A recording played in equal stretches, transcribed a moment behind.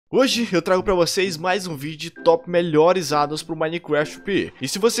Hoje eu trago pra vocês mais um vídeo de top melhores addons pro Minecraft PE. E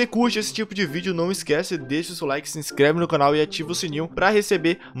se você curte esse tipo de vídeo, não esquece, deixa o seu like, se inscreve no canal e ativa o sininho pra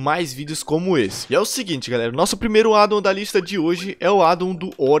receber mais vídeos como esse. E é o seguinte, galera, nosso primeiro addon da lista de hoje é o addon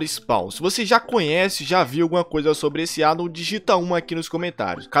do Spawn. Se você já conhece, já viu alguma coisa sobre esse addon, digita 1 aqui nos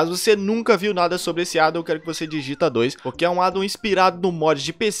comentários. Caso você nunca viu nada sobre esse addon, eu quero que você digita 2, porque é um addon inspirado no mod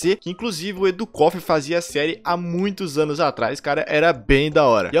de PC, que inclusive o EDUCOF fazia a série há muitos anos atrás, cara, era bem da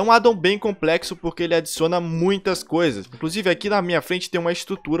hora. E é um addon bem complexo porque ele adiciona muitas coisas. Inclusive aqui na minha frente tem uma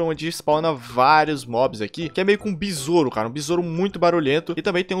estrutura onde spawna vários mobs aqui, que é meio que um besouro, cara, um besouro muito barulhento. E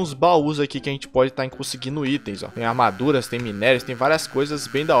também tem uns baús aqui que a gente pode estar conseguindo itens, ó. Tem armaduras, tem minérios, tem várias coisas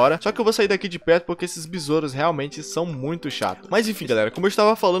bem da hora. Só que eu vou sair daqui de perto porque esses besouros realmente são muito chatos. Mas enfim, galera, como eu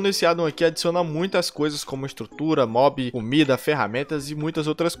estava falando, esse addon aqui adiciona muitas coisas como estrutura, mob, comida, ferramentas e muitas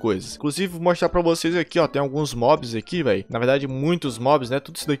outras coisas. Inclusive vou mostrar pra vocês aqui, ó, tem alguns mobs aqui, velho. Na verdade muitos mobs, né,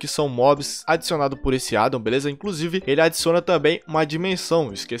 tudo isso daqui são mobs adicionado por esse addon, beleza? Inclusive ele adiciona também uma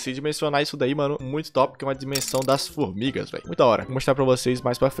dimensão. Esqueci de mencionar isso daí, mano, muito top, que é uma dimensão das formigas, velho. Muito da hora, vou mostrar pra vocês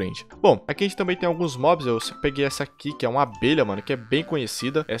mais pra frente. Bom, aqui a gente também tem alguns mobs. Eu peguei essa aqui, que é uma abelha, mano, que é bem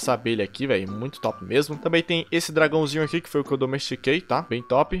conhecida. Essa abelha aqui, velho, muito top mesmo. Também tem esse dragãozinho aqui, que foi o que eu domestiquei, tá? Bem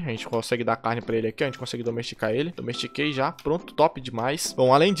top, a gente consegue dar carne pra ele aqui, a gente consegue domesticar ele. Domestiquei já, pronto, top demais.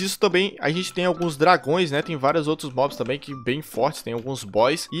 Bom, além disso também a gente tem alguns dragões, né? Tem vários outros mobs também que bem fortes, tem alguns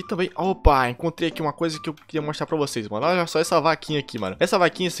boys. E também, opa, encontrei aqui uma coisa que eu queria mostrar pra vocês, mano. Olha só essa vaquinha aqui, mano. Essa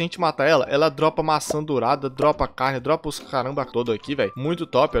vaquinha, se a gente matar ela, ela dropa maçã dourada, dropa carne, dropa os caramba todo aqui, velho. Muito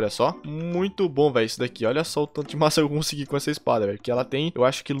top, olha só. Muito bom, velho, isso daqui. Olha só o tanto de maçã que eu consegui com essa espada, velho. Que ela tem, eu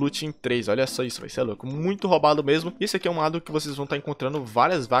acho que loot em 3. Olha só isso, velho. Isso é louco. Muito roubado mesmo. Esse aqui é um addon que vocês vão estar encontrando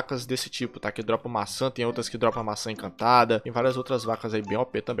várias vacas desse tipo, tá? Que dropa maçã, tem outras que dropam maçã encantada. Tem várias outras vacas aí bem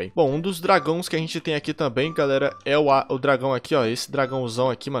OP também. Bom, um dos dragões que a gente tem aqui também, galera, é o dragão aqui, ó. Esse dragãozão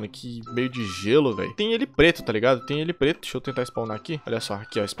aqui, mano, que meio de gelo, velho. Tem ele preto, tá ligado? Tem ele preto. Deixa eu tentar spawnar aqui. Olha só,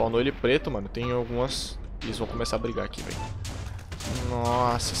 aqui, ó. Spawnou ele preto, mano. Tem algumas... Eles vão começar a brigar aqui, velho.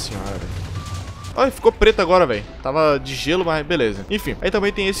 Nossa senhora, velho. Olha, ficou preto agora, velho. Tava de gelo, mas beleza. Enfim, aí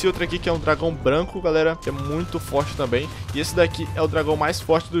também tem esse outro aqui que é um dragão branco, galera, que é muito forte também. E esse daqui é o dragão mais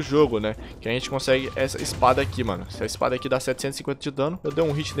forte do jogo, né? Que a gente consegue essa espada aqui, mano. Essa espada aqui dá 750 de dano. Eu dei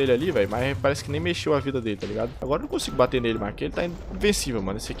um hit nele ali, velho, mas parece que nem mexeu a vida dele, tá ligado? Agora eu não consigo bater nele, mas ele tá invencível,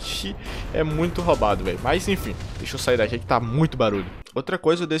 mano. Esse aqui é muito roubado, velho. Mas enfim, deixa eu sair daqui que tá muito barulho. Outra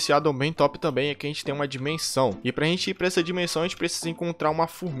coisa desse addon bem top também é que a gente tem uma dimensão. E pra gente ir pra essa dimensão, a gente precisa encontrar uma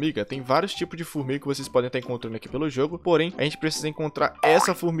formiga. Tem vários tipos de formiga que vocês podem estar encontrando aqui pelo jogo. Porém, a gente precisa encontrar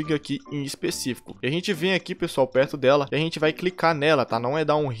essa formiga aqui em específico. E a gente vem aqui, pessoal, perto dela. E a gente vai clicar nela, tá? Não é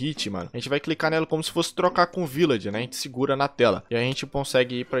dar um hit, mano. A gente vai clicar nela como se fosse trocar com village, né? A gente segura na tela. E a gente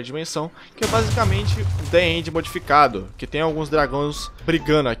consegue ir pra dimensão, que é basicamente o The End modificado. Que tem alguns dragões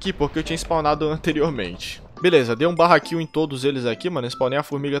brigando aqui, porque eu tinha spawnado anteriormente. Beleza, dei um barra kill em todos eles aqui, mano. Spawnei a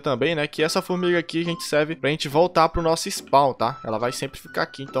formiga também, né? Que essa formiga aqui a gente serve pra gente voltar pro nosso spawn, tá? Ela vai sempre ficar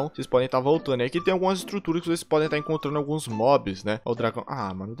aqui, então vocês podem estar voltando. E aqui tem algumas estruturas que vocês podem estar encontrando alguns mobs, né? Ó, o dragão.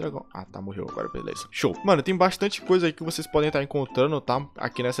 Ah, mano, o dragão. Ah, tá, morreu agora, beleza. Show. Mano, tem bastante coisa aí que vocês podem estar encontrando, tá?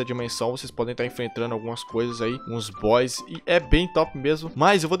 Aqui nessa dimensão, vocês podem estar enfrentando algumas coisas aí, uns boys. E é bem top mesmo.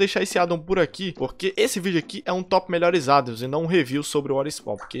 Mas eu vou deixar esse addon por aqui, porque esse vídeo aqui é um top melhores addons e não um review sobre o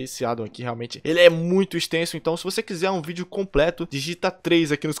Spawn. Porque esse addon aqui realmente, ele é muito extenso. Então, se você quiser um vídeo completo, digita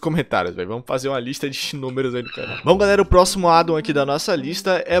 3 aqui nos comentários, velho. Vamos fazer uma lista de números aí no canal. Bom, galera, o próximo addon aqui da nossa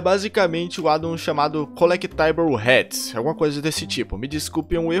lista é basicamente o addon chamado Collectible Hats, alguma coisa desse tipo. Me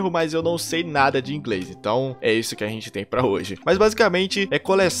desculpem um erro, mas eu não sei nada de inglês, então é isso que a gente tem pra hoje. Mas basicamente é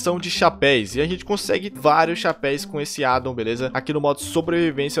coleção de chapéus, e a gente consegue vários chapéus com esse addon, beleza? Aqui no modo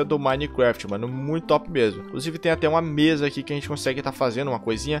sobrevivência do Minecraft, mano, muito top mesmo. Inclusive tem até uma mesa aqui que a gente consegue estar fazendo uma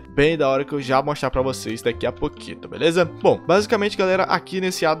coisinha bem da hora que eu já vou mostrar pra vocês daqui a pouquinho, beleza? Bom, basicamente, galera, aqui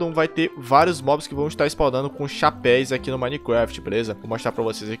nesse addon vai ter vários mobs que vão estar spawnando com chapéus aqui no Minecraft, beleza? Vou mostrar pra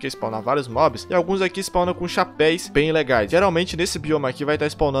vocês aqui spawnar vários mobs e alguns aqui spawnam com chapéus bem legais. Geralmente nesse bioma aqui vai estar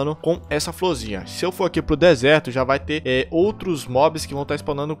spawnando com essa florzinha. Se eu for aqui pro deserto, já vai ter outros mobs que vão estar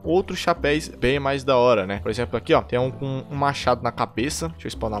spawnando com outros chapéus bem mais da hora, né? Por exemplo, aqui, ó, tem um com um machado na cabeça. Deixa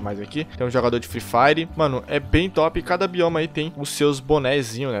eu spawnar mais aqui. Tem um jogador de Free Fire. Mano, é bem top. Cada bioma aí tem os seus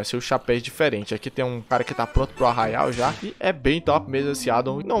bonézinhos, né? Seus chapéus diferentes. Aqui tem um cara que que tá pronto pro arraial já. E é bem top mesmo esse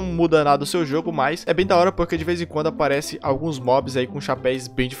addon. Não muda nada do seu jogo, mas é bem da hora porque de vez em quando aparece alguns mobs aí com chapéus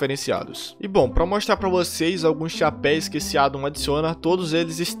bem diferenciados. E bom, pra mostrar pra vocês alguns chapéus que esse addon adiciona, todos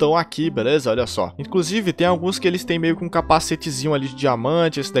eles estão aqui, beleza? Olha só. Inclusive tem alguns que eles têm meio que um capacetezinho ali de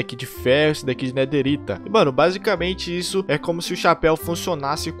diamante, esse daqui de ferro, esse daqui de netherita. E mano, basicamente isso é como se o chapéu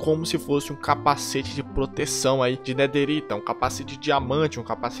funcionasse como se fosse um capacete de proteção aí de netherita, um capacete de diamante, um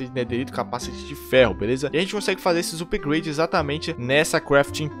capacete de netherita, um capacete de ferro, beleza? E a gente consegue fazer esses upgrades exatamente nessa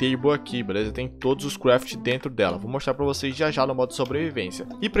crafting table aqui, beleza? Tem todos os crafts dentro dela. Vou mostrar pra vocês já já no modo sobrevivência.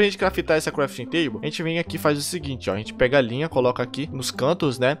 E pra gente craftar essa crafting table, a gente vem aqui e faz o seguinte, ó. A gente pega a linha, coloca aqui nos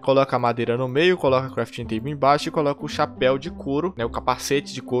cantos, né? Coloca a madeira no meio, coloca a crafting table embaixo e coloca o chapéu de couro, né? O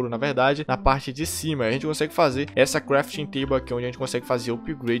capacete de couro, na verdade, na parte de cima. A gente consegue fazer essa crafting table aqui, onde a gente consegue fazer o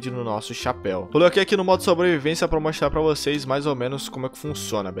upgrade no nosso chapéu. Coloquei aqui no modo sobrevivência pra mostrar pra vocês mais ou menos como é que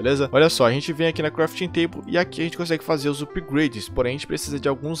funciona, beleza? Olha só, a gente vem aqui na crafting table e aqui a gente consegue fazer os upgrades, porém a gente precisa de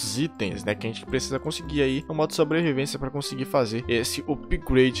alguns itens, né? Que a gente precisa conseguir aí no modo sobrevivência pra conseguir fazer esse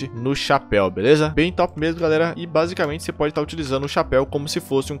upgrade no chapéu, beleza? Bem top mesmo, galera. E basicamente você pode estar utilizando o chapéu como se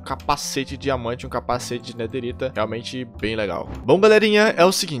fosse um capacete de diamante, um capacete de netherita. Realmente bem legal. Bom, galerinha, é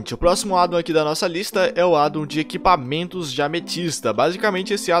o seguinte, o próximo addon aqui da nossa lista é o addon de equipamentos de ametista.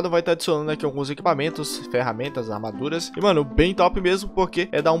 Basicamente esse addon vai estar adicionando aqui alguns equipamentos, ferramentas, armaduras. E mano, bem top mesmo porque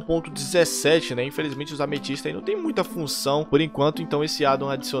é da 1.17, né? Infelizmente os ametistas aí não tem muita função por enquanto, então esse addon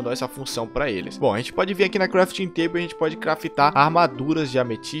adicionou essa função para eles. Bom, a gente pode vir aqui na crafting table e a gente pode craftar armaduras de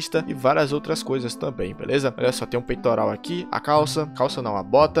ametista e várias outras coisas também, beleza? Olha só, tem um peitoral aqui, a calça não, a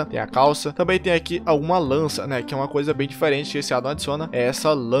bota, tem a calça. Também tem aqui alguma lança, né? Que é uma coisa bem diferente que esse addon adiciona, é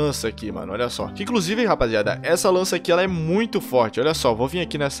essa lança aqui, mano, olha só. Que, inclusive, rapaziada, essa lança aqui, ela é muito forte, olha só. Vou vir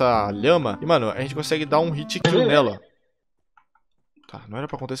aqui nessa lhama e, mano, a gente consegue dar um hit kill nela. Tá, não era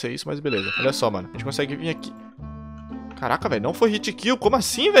pra acontecer isso, mas beleza. Olha só, mano, a gente consegue vir aqui. Caraca, velho, não foi hit kill? Como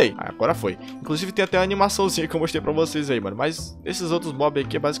assim, velho? Ah, agora foi. Inclusive tem até a animaçãozinha que eu mostrei pra vocês aí, mano. Mas esses outros mobs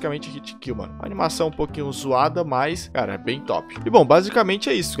aqui é basicamente hit kill, mano. A animação um pouquinho zoada, mas, cara, é bem top. E bom,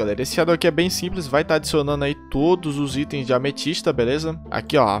 basicamente é isso, galera. Esse addon aqui é bem simples. Vai estar adicionando aí todos os itens de ametista, beleza?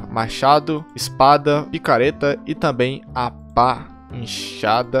 Aqui, ó, machado, espada, picareta e também a pá.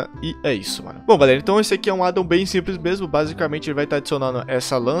 Inchada, e é isso, mano. Bom, galera, então esse aqui é um addon bem simples mesmo. Basicamente ele vai estar adicionando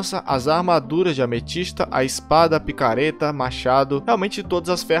essa lança, as armaduras de ametista, a espada, a picareta, machado, realmente todas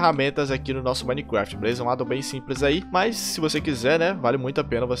as ferramentas aqui no nosso Minecraft, beleza? Um addon bem simples aí, mas se você quiser, né, vale muito a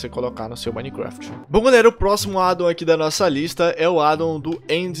pena você colocar no seu Minecraft. Bom, galera, o próximo addon aqui da nossa lista é o addon do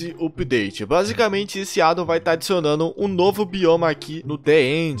End Update. Basicamente esse addon vai estar adicionando um novo bioma aqui no The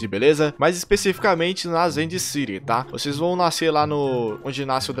End, beleza? Mais especificamente nas End City, tá? Vocês vão nascer lá no onde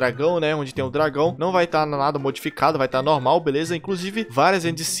nasce o dragão, né? Onde tem o dragão. Não vai estar nada modificado, vai estar normal, beleza? Inclusive, várias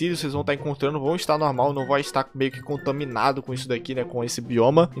End Cities vocês vão estar encontrando, vão estar normal, não vai estar meio que contaminado com isso daqui, né? Com esse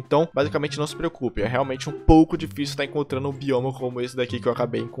bioma. Então, basicamente, não se preocupe. É realmente um pouco difícil estar encontrando um bioma como esse daqui que eu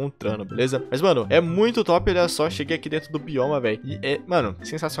acabei encontrando, beleza? Mas, mano, é muito top, olha só. Cheguei aqui dentro do bioma, velho. E é, mano,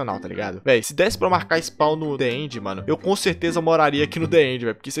 sensacional, tá ligado? Velho, se desse pra marcar spawn no The End, mano, eu com certeza moraria aqui no The End,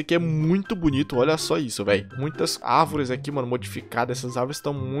 velho. Porque isso aqui é muito bonito, olha só isso, velho. Muitas árvores aqui, mano, modificadas. Essas árvores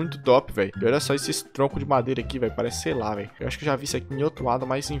estão muito top, velho. E olha só esses troncos de madeira aqui, velho. Parece, sei lá, velho. Eu acho que eu já vi isso aqui em outro lado,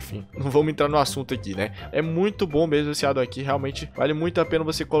 mas enfim. Não vamos entrar no assunto aqui, né? É muito bom mesmo esse addon aqui. Realmente vale muito a pena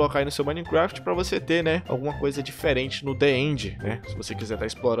você colocar aí no seu Minecraft pra você ter, né, alguma coisa diferente no The End, né? Se você quiser estar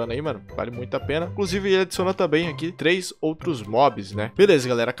explorando aí, mano, vale muito a pena. Inclusive, ele adiciona também aqui 3 outros mobs, né? Beleza,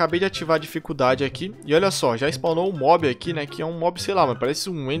 galera. Acabei de ativar a dificuldade aqui. E olha só, já spawnou um mob aqui, né? Que é um mob, sei lá, mano. Parece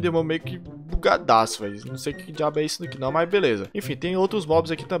um Enderman meio que bugadaço, velho. Não sei que diabo é isso daqui não, mas beleza. Enfim, tem outros mobs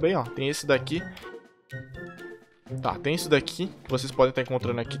aqui também, ó. Tem esse daqui. Tá, tem esse daqui, que vocês podem estar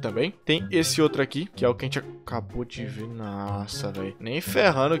encontrando aqui também. Tem esse outro aqui, que é o que a gente acabou de ver. Nossa, velho. Nem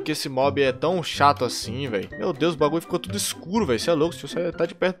ferrando que esse mob é tão chato assim, velho. Meu Deus, o bagulho ficou tudo escuro, velho. Você é louco, se você tá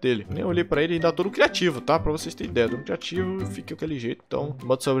de perto dele. Nem olhei pra ele, ainda todo criativo, tá? Pra vocês terem ideia. Todo criativo, fica daquele jeito. Então, no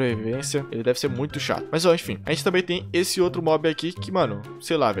modo sobrevivência, ele deve ser muito chato. Mas, ó, enfim. A gente também tem esse outro mob aqui, que, mano,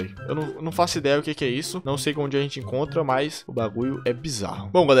 sei lá, velho. Eu não faço ideia o que é isso. Não sei onde a gente encontra, mas o bagulho é bizarro.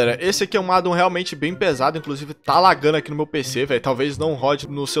 Bom, galera, esse aqui é um addon realmente bem pesado. Inclusive, tá lagando aqui no meu PC, velho. Talvez não rode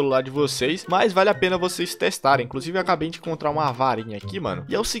no celular de vocês, mas vale a pena vocês testarem. Inclusive, eu acabei de encontrar uma varinha aqui, mano.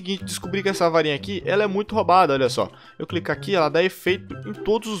 E é o seguinte, descobri que essa varinha aqui, ela é muito roubada, olha só. Eu clico aqui, ela dá efeito em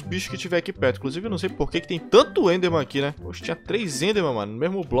todos os bichos que tiver aqui perto. Inclusive, eu não sei por que tem tanto Enderman aqui, né? Poxa, tinha 3 Enderman, mano, no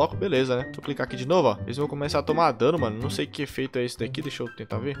mesmo bloco, beleza, né? Se eu clicar aqui de novo, ó, eles vão começar a tomar dano, mano. Não sei que efeito é esse daqui, deixa eu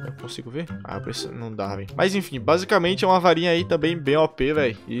tentar ver. Eu consigo ver? Ah, não dá, velho. Mas enfim, basicamente é uma varinha aí também bem OP,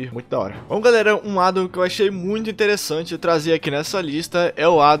 velho. E muito da hora. Bom, galera, um addon que eu achei muito interessante trazer aqui nessa lista é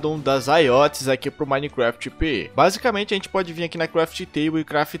o addon das IoTs aqui pro Minecraft PE. Basicamente a gente pode vir aqui na Craft Table e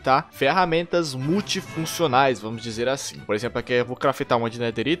craftar ferramentas multifuncionais, vamos dizer assim. Por exemplo, aqui eu vou craftar uma de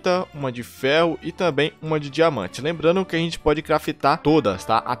netherita, uma de ferro e também uma de diamante. Lembrando que a gente pode craftar todas,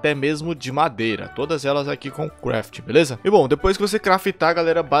 tá? Até mesmo de madeira, todas elas aqui com craft, beleza? E bom, depois que você craftar,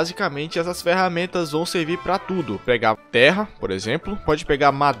 galera, basicamente essas ferramentas vão servir pra tudo. Pegar terra, por exemplo, pode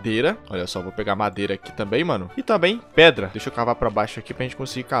pegar madeira, olha só, vou pegar madeira aqui também, mano, e também pedra. Deixa eu cavar pra baixo aqui pra gente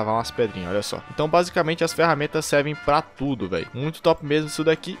conseguir cavar umas pedrinhas, olha só. Então basicamente as ferramentas servem pra tudo, velho. Muito top mesmo isso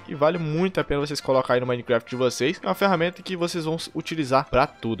daqui e vale muito a pena vocês colocarem no Minecraft de vocês. É uma ferramenta que vocês vão utilizar pra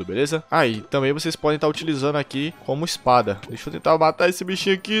tudo, beleza? Aí, também vocês podem estar utilizando aqui como espada. Deixa eu tentar matar esse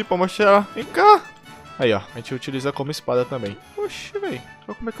bichinho aqui pra mostrar. Vem cá! Aí, ó, a gente utiliza como espada também. Oxi, velho.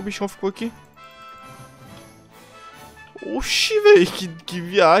 Olha como é que o bichão ficou aqui. Oxi, velho, que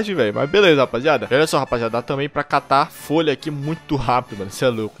viagem, velho. Mas beleza, rapaziada. Olha só, rapaziada, dá também pra catar folha aqui muito rápido, mano. Você é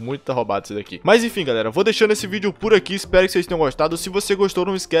louco, muito roubado isso daqui. Mas enfim, galera, vou deixando esse vídeo por aqui. Espero que vocês tenham gostado. Se você gostou,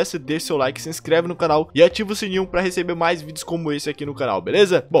 não esquece, deixa seu like, se inscreve no canal e ativa o sininho pra receber mais vídeos como esse aqui no canal,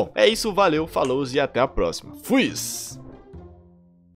 beleza? Bom, é isso, valeu, falou e até a próxima. Fui!